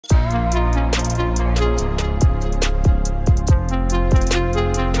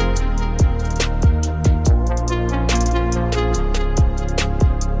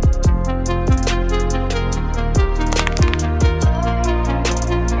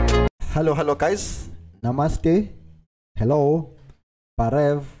Hello guys. Namaste. Hello.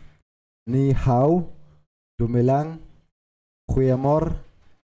 Parev. Ni hao. Dumelang. Goeiemorgen.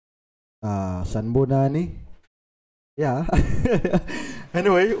 Sanbonani. Yeah.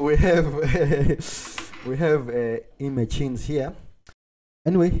 Anyway, we have eMachines here.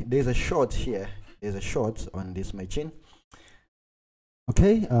 Anyway, there's a short here. There's a short on this machine.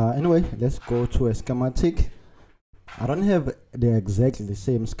 Okay. Anyway, let's go to a schematic. I don't have exactly the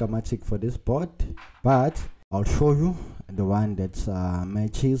same schematic for this board, but I'll show you the one that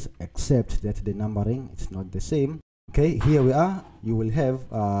matches, except that the numbering is not the same. Okay, here we are. You will have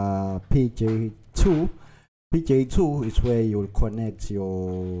PJ2. PJ2 is where you will connect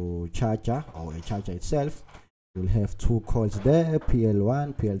your charger or a charger itself. You will have two coils there,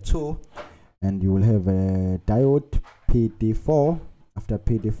 PL1, PL2, and you will have a diode PD4. After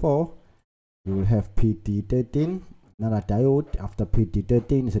PD4, you will have PD13. Another diode. After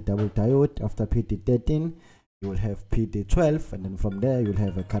PD13 is a double diode. After PD13 you will have PD12, and then from there you'll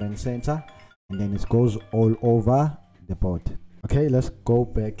have a current sensor, and then it goes all over the board. Okay, let's go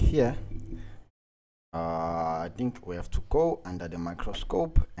back here. I think we have to go under the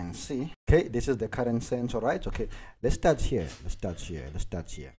microscope and see. Okay, this is the current sensor, right? Okay, let's start here.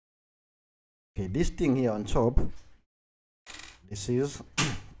 Okay, this thing here on top, this is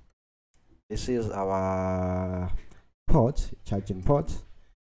our port, charging port,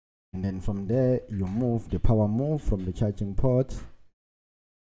 and then from there you move the power move from the charging port.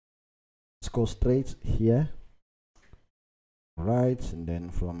 Let's go straight here, right, and then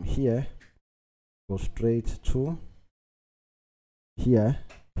from here go straight to here,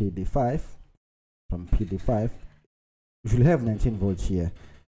 PD5. From PD5 you should have 19 volts here.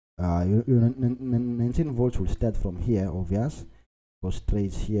 19 volts will start from here, obvious. Go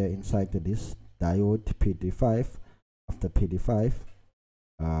straight here inside this diode PD5. After PD5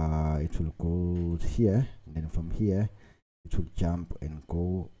 it will go here, and then from here it will jump and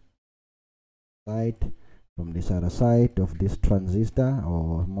go side. From this other side of this transistor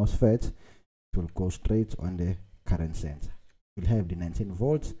or MOSFET, it will go straight on the current sensor. You'll have the 19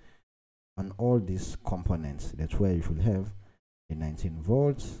 volts on all these components. That's where you should have the 19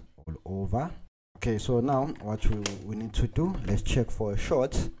 volts all over. Okay, so now what we need to do, let's check for a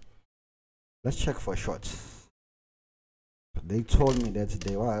short. They told me that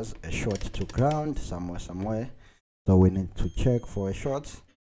there was a short to ground somewhere, so we need to check for a short.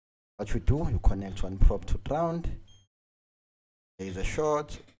 What you do, you connect one probe to ground. There is a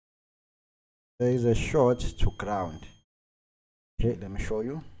short to ground. Okay, let me show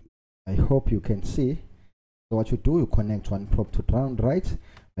you. I hope you can see. So what you do, you connect one probe to ground, right?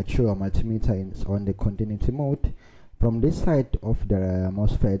 Make sure your multimeter is on the continuity mode. From this side of the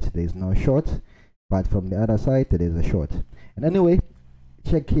MOSFET there is no short, but from the other side there is a short. And anyway,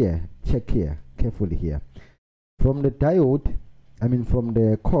 check here carefully here. From the diode, from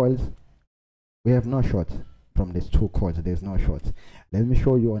the coils, we have no short. From these two coils there's no short. Let me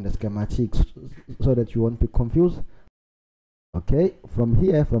show you on the schematics so that you won't be confused. Okay, from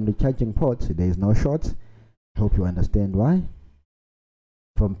here, from the charging port there is no short. I hope you understand why.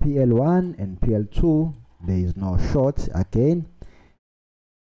 From PL1 and PL2 there is no short again,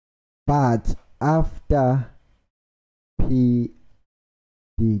 but after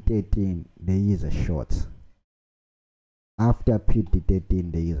PD13 there is a short. After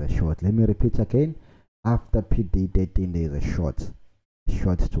PD13 there is a short. Let me repeat again. After PD13 there is a short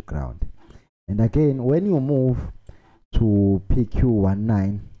to ground. And again, when you move to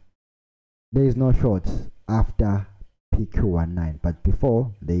PQ19 there is no short after PQ19, but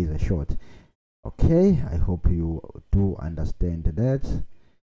before there is a short. Okay, I hope you do understand that.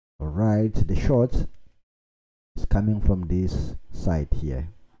 Alright, the short is coming from this side here,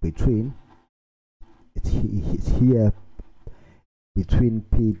 between here between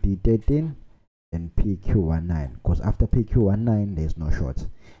PD13 and PQ19, because after PQ19 there is no short,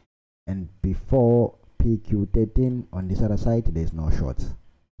 and before PQ13 on this other side there is no short.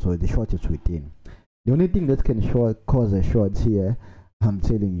 So the short is within. The only thing that can cause a short here, I'm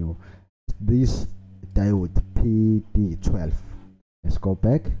telling you, this diode PD12. Let's go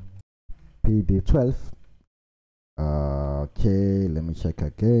back. PD12. Okay, let me check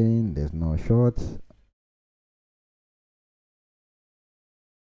again. There's no short.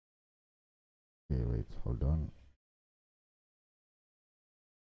 Okay, wait, hold on.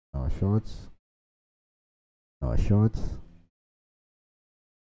 No shorts. No shorts.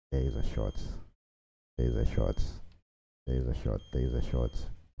 There is a short. There is a short. There is a short. There is a short.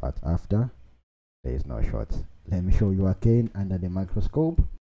 But after there is no short. Let me show you again under the microscope.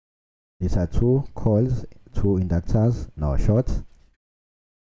 These are two coils, two inductors, no short.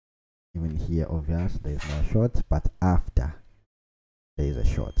 Even here, obvious, there is no short, but after there is a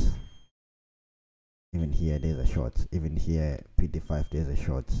short. Even here, there's a short. Even here, PD5, there's a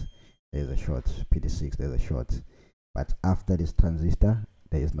short. There's a short. PD6, there's a short. But after this transistor,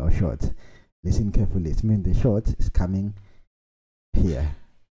 there is no short. Listen carefully. It means the short is coming here.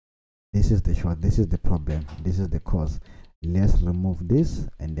 This is the short. This is the problem. This is the cause. Let's remove this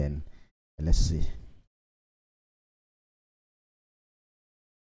and then let's see.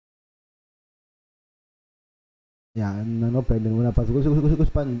 Yeah, no problem. When I pass,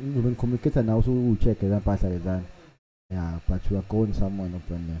 when communicator now, so check that pass it. Yeah, but we are going somewhere, no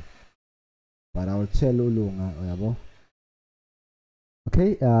problem. But I'll tell you long.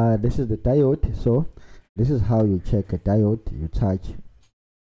 Okay, this is the diode. So this is how you check a diode. You touch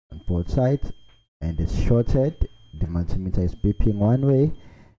on both sides and it's shorted. The multimeter is beeping one way.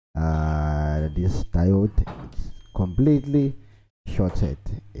 This diode is completely shorted.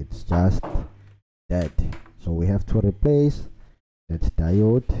 It's just dead. So we have to replace that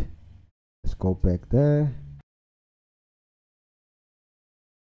diode. Let's go back there.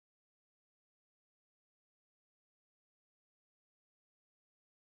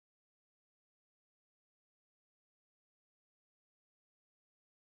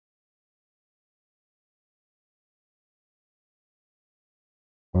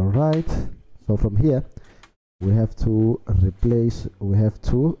 Alright, so from here we have to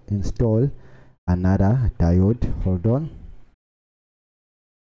install another diode. Hold on.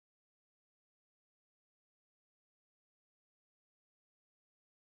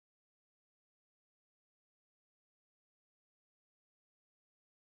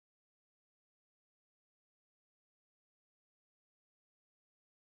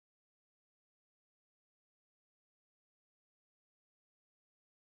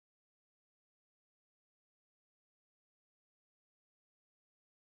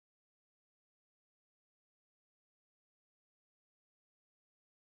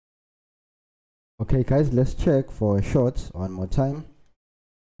 Okay guys, let's check for shorts one more time.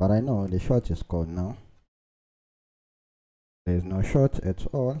 But I know the short is gone now. There is no short at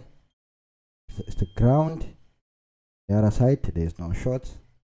all. It's the ground. The other side, there is no short.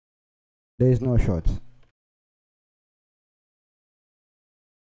 There is no short.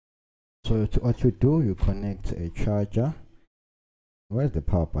 So what you do, you connect a charger. Where's the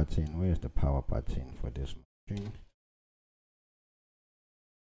power button? Where's the power button for this machine?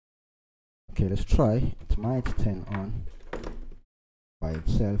 Okay, let's try. It might turn on by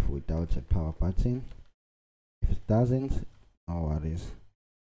itself without a power button. If it doesn't, no worries.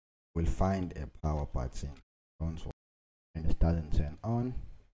 We'll find a power button. Don't worry. And it doesn't turn on,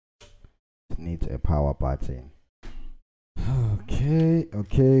 it needs a power button.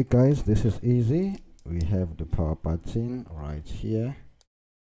 Okay guys, this is easy. We have the power button right here.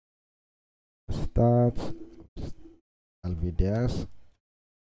 Start LVDS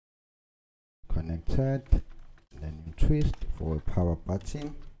connected, then you twist for a power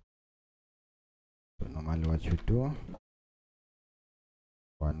button. So normally what you do,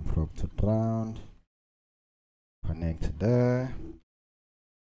 one probe to ground, connect there,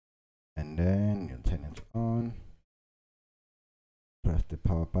 and then you turn it on. Press the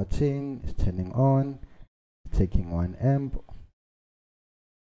power button, it's turning on, it's taking 1 amp,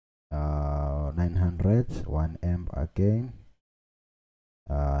 900, 1 amp again,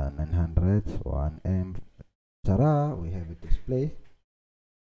 900, 1 amp. Ta-da, we have a display.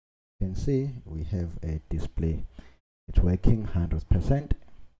 You can see we have a display. It's working 100%.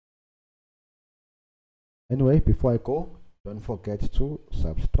 Anyway, before I go, don't forget to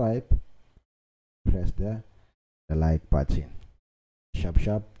subscribe, press the like button.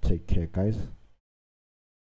 Sharp, take care guys.